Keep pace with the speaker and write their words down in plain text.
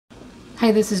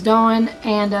Hey, this is Dawn,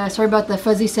 and sorry about the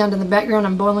fuzzy sound in the background.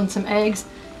 I'm boiling some eggs.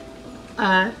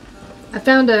 I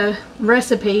found a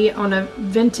recipe on a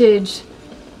vintage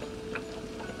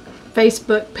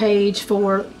Facebook page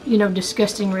for, you know,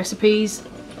 disgusting recipes.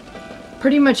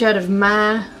 Pretty much out of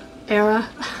my era.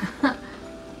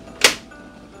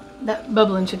 That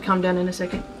bubbling should calm down in a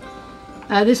second.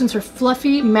 This one's for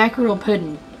fluffy mackerel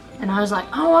pudding. And I was like,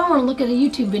 oh, I want to look at a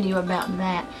YouTube video about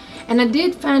that. And I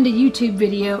did find a YouTube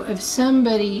video of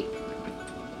somebody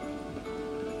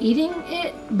eating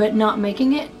it, but not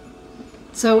making it.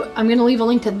 So I'm going to leave a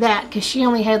link to that, because she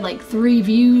only had like 3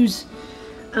 views.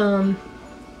 I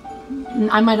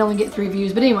might only get 3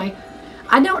 views, but anyway.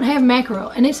 I don't have mackerel,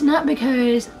 and it's not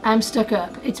because I'm stuck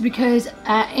up. It's because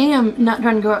I am not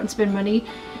trying to go out and spend money.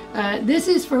 This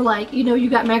is for, like, you know, you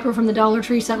got mackerel from the Dollar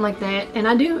Tree, something like that. And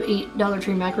I do eat Dollar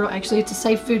Tree mackerel. Actually, it's a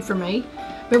safe food for me.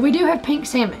 But we do have pink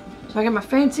salmon. So I got my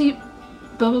fancy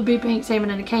Bumblebee pink salmon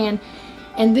in a can.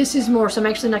 And this is more, so I'm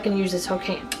actually not going to use this whole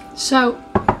can. So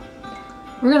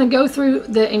we're going to go through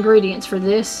the ingredients for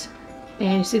this.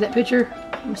 And you see that picture?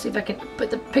 Let me see if I can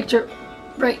put the picture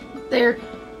right there.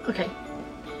 Okay.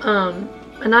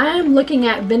 And I am looking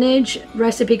at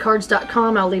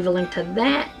vintagerecipecards.com. I'll leave a link to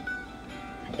that.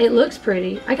 It looks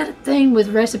pretty. I got a thing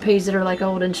with recipes that are like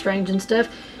old and strange and stuff.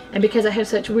 And because I have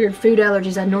such weird food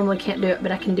allergies, I normally can't do it,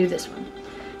 but I can do this one.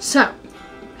 So,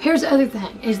 here's the other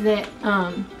thing, is that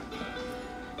I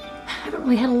haven't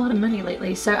really had a lot of money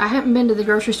lately. So I haven't been to the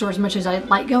grocery store as much as I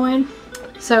like going.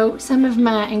 So some of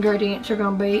my ingredients are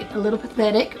going to be a little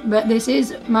pathetic, but this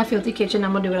is my filthy kitchen.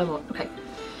 I'm going to do what I want. Okay.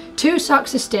 2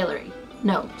 stalks of celery.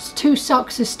 No, it's 2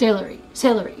 stalks of celery.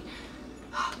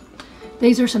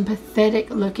 These are some pathetic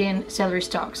looking celery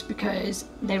stalks because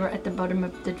they were at the bottom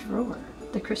of the drawer.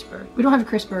 The crisper. We don't have a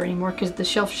crisper anymore because the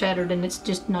shelf shattered and it's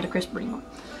just not a crisper anymore.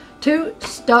 2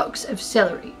 stalks of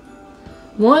celery.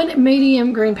 1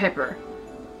 medium green pepper.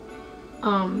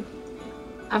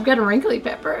 I've got a wrinkly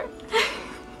pepper.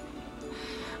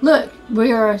 Look,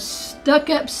 we are a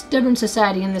stuck-up, stubborn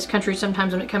society in this country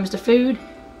sometimes when it comes to food.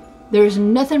 There's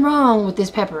nothing wrong with this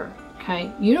pepper,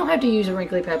 okay? You don't have to use a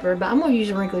wrinkly pepper, but I'm going to use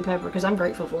a wrinkly pepper because I'm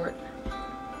grateful for it.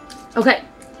 Okay,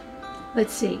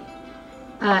 let's see.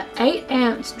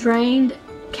 8-ounce drained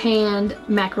canned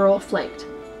mackerel flaked.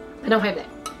 I don't have that.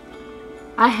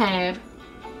 I have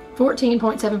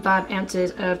 14.75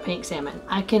 ounces of pink salmon.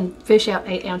 I can fish out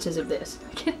 8 ounces of this.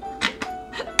 I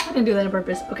didn't do that on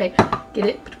purpose. Okay, get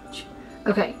it?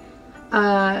 Okay.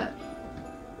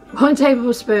 1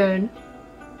 tablespoon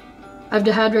of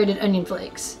dehydrated onion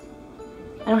flakes.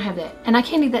 I don't have that. And I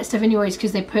can't eat that stuff anyways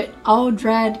because they put all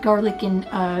dried garlic and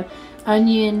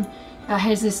onion.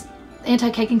 Has this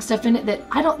anti-caking stuff in it that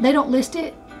they don't list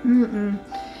it. And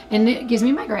it gives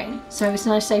me migraine. So it's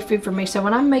not a safe food for me. So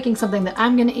when I'm making something that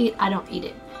I'm going to eat, I don't eat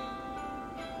it.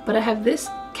 But I have this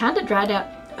kind of dried out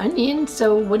onion.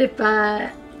 So what if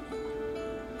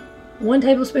 1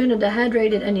 tablespoon of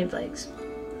dehydrated onion flakes.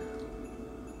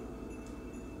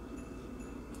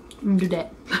 I'm gonna do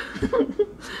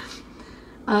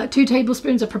that. 2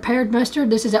 tablespoons of prepared mustard.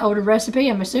 This is an older recipe.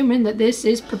 I'm assuming that this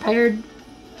is prepared.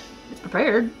 It's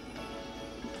prepared.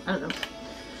 I don't know.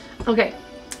 Okay.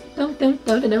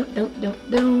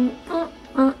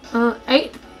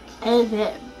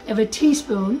 1/8 of a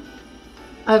teaspoon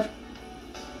of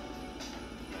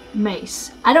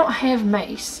mace. I don't have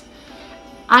mace.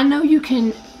 I know you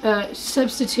can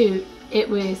substitute it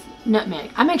with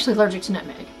nutmeg. I'm actually allergic to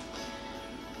nutmeg.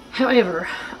 However,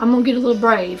 I'm going to get a little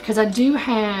brave because I do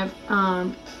have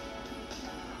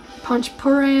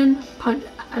Panchpuran. I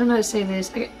don't know how to say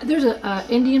this. There's an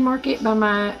Indian market by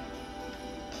my,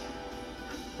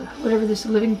 whatever this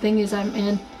living thing is I'm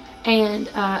in. And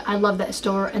I love that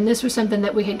store. And this was something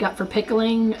that we had got for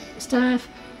pickling stuff.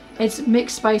 It's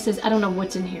mixed spices. I don't know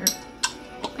what's in here.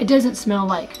 It doesn't smell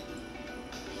like.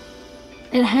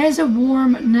 It has a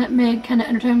warm nutmeg kind of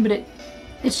undertone, but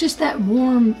it's just that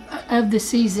warm of the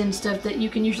season stuff that you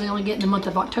can usually only get in the month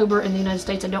of October in the United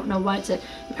States. I don't know why it's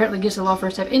apparently against the law for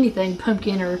us to have anything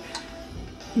pumpkin or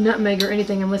nutmeg or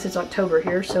anything unless it's October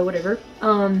here, so whatever.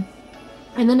 And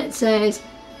then it says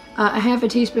a 1/2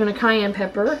 teaspoon of cayenne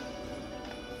pepper.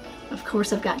 Of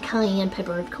course I've got cayenne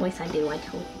pepper, of course I do.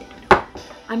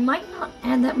 I might not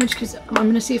add that much because I'm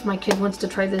going to see if my kid wants to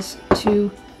try this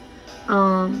too.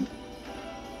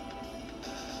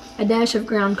 A dash of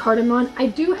ground cardamom. I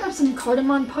do have some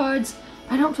cardamom pods.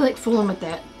 I don't feel like fooling with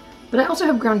that. But I also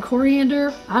have ground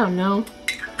coriander. I don't know.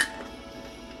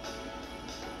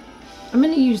 I'm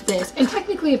going to use this. And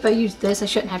technically if I use this, I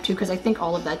shouldn't have to because I think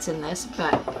all of that's in this.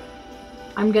 But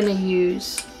I'm going to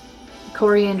use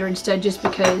coriander instead just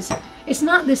because It's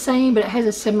not the same, but it has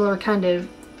a similar kind of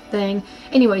thing.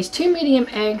 Anyways, 2 medium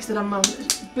eggs that I'm going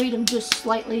to beat them just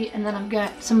slightly, and then I've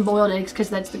got some boiled eggs because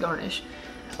that's the garnish.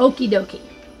 Okie dokie.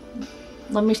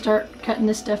 Let me start cutting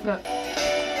this stuff up.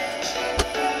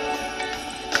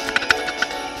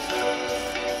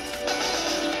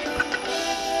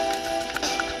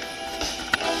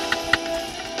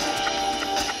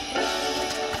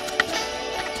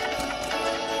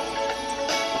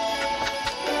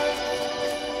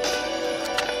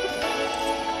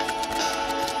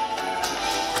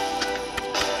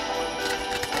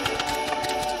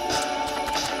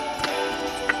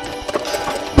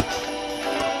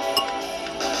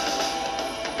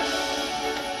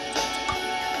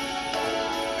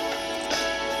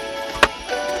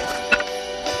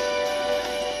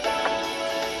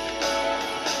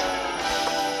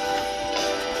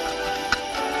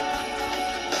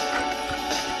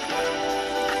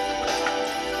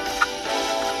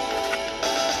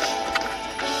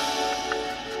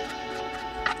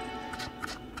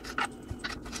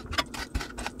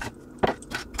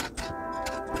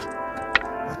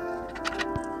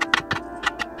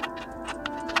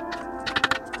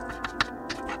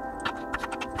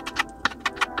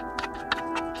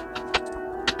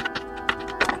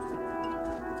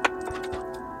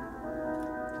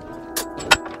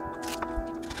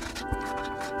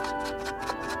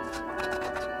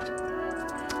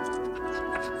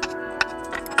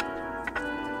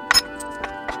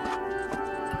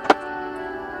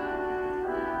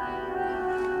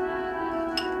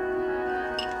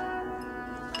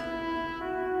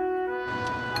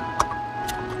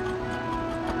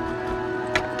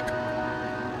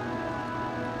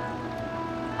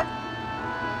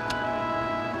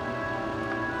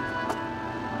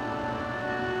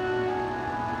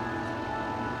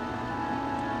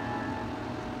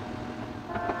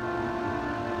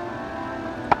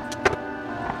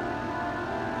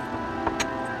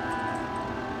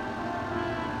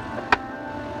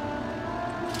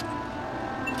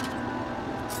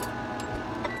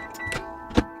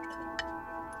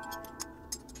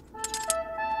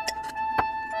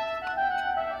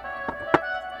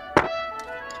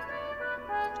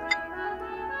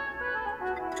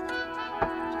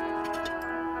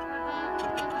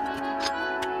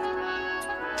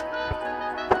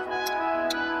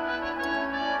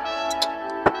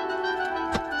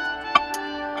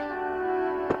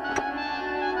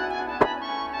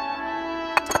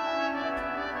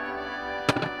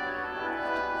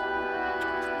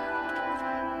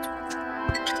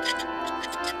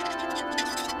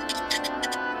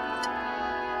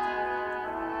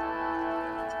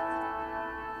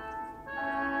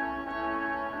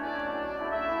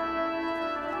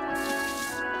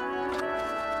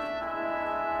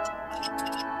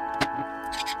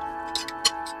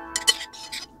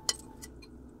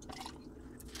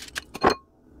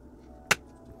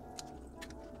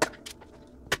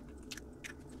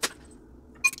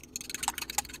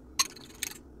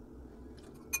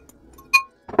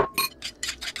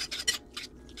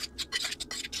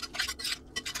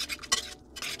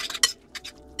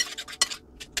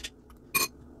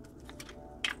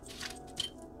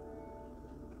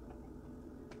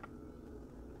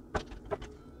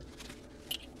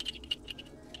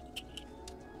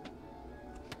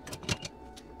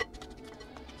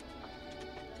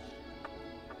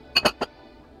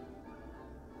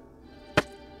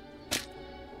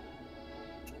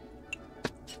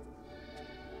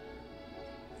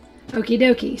 Okie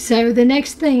dokie. So the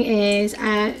next thing is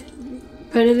I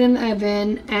put it in the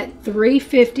oven at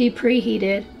 350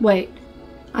 preheated. Wait,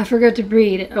 I forgot to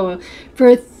preheat it. Oh well,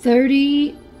 for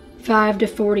 35 to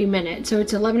 40 minutes. So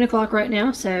it's 11 o'clock right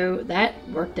now, so that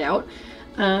worked out.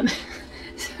 About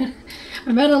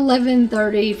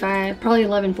 11:35, probably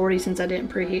 11:40 since I didn't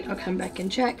preheat. I'll come back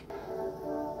and check.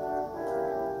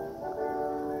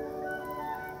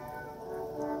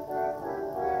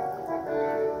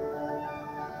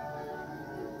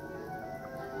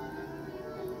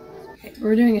 Okay,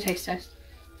 we're doing a taste test.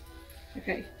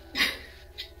 Okay.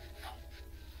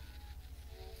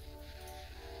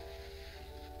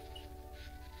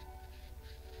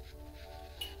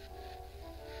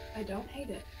 I don't hate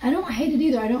it. I don't hate it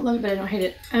either. I don't love it, but I don't hate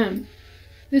it.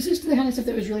 This is the kind of stuff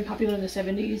that was really popular in the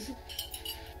 70s.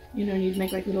 You know, you'd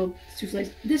make like little souffles.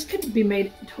 This could be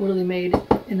made, totally made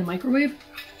in the microwave,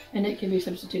 and it can be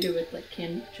substituted with like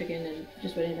canned chicken and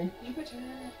just about anything.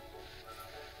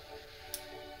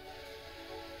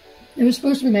 It was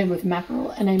supposed to be made with mackerel,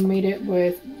 and I made it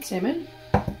with salmon.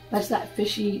 That's that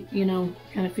fishy, you know,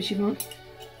 kind of fishy funk.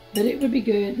 But it would be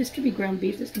good. This could be ground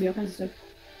beef. This could be all kinds of stuff.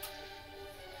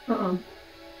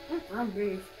 Ground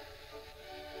beef.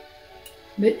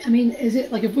 But, I mean, is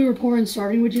it, like, if we were poor and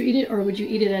starving, would you eat it? Or would you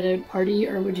eat it at a party?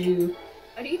 Or would you...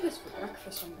 I'd eat this for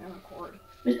breakfast on my own accord.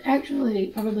 It's actually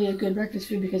probably a good breakfast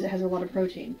food because it has a lot of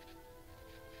protein.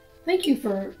 Thank you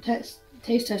for taste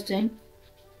testing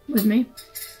with me.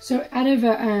 So, out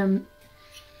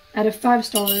of 5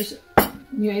 stars,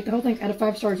 you ate the whole thing. Out of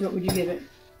 5 stars, what would you give it?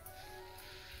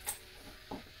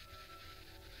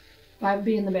 5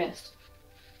 being the best.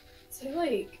 I'd say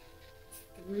like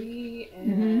 3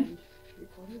 and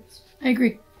 3/4. I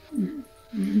agree.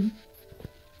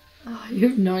 Oh, you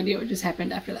have no idea what just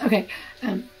happened after that. Okay.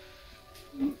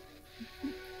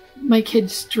 My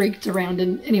kid streaked around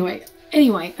and anyway,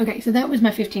 okay, so that was my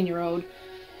 15-year-old.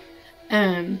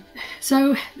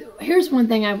 So here's one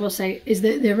thing I will say is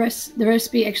that the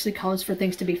recipe actually calls for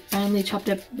things to be finely chopped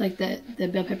up, like the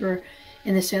bell pepper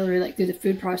and the celery, like through the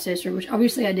food processor, which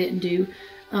obviously I didn't do.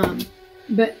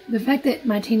 But the fact that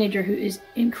my teenager, who is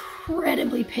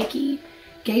incredibly picky,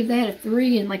 gave that a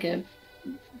 3 and like a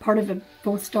part of a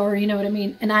 4th star, you know what I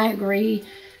mean? And I agree.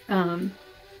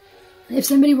 If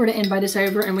somebody were to invite us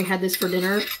over and we had this for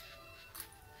dinner,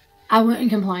 I wouldn't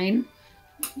complain,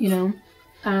 you know.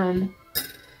 And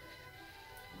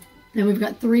we've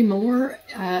got 3 more.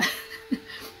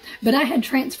 But I had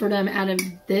transferred them out of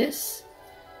this.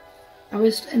 I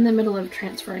was in the middle of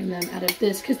transferring them out of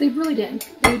this because they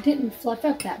didn't fluff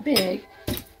up that big.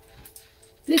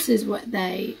 This is what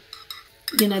they,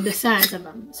 you know, the size of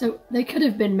them. So they could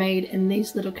have been made in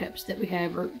these little cups that we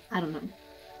have, or I don't know.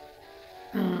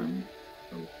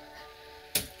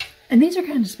 And these are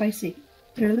kind of spicy.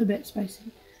 They're a little bit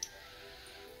spicy.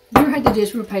 You had to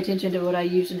just pay attention to what I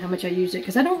used and how much I used it,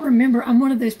 because I don't remember. I'm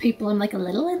one of those people. I'm like a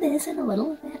little of this and a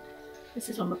little of that. This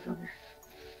is what I'm looking over.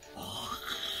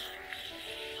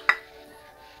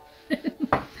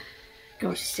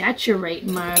 Go saturate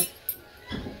my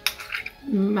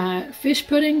fish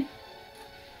pudding.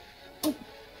 Oh.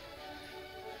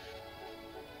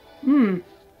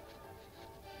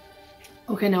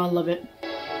 Okay, now I love it.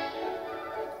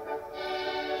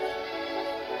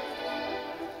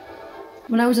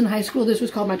 When I was in high school, this was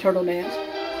called my turtle dance.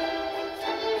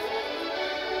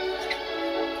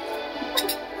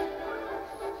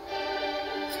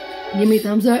 Give me a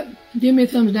thumbs up. Give me a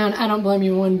thumbs down. I don't blame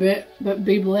you one bit, but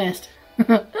be blessed.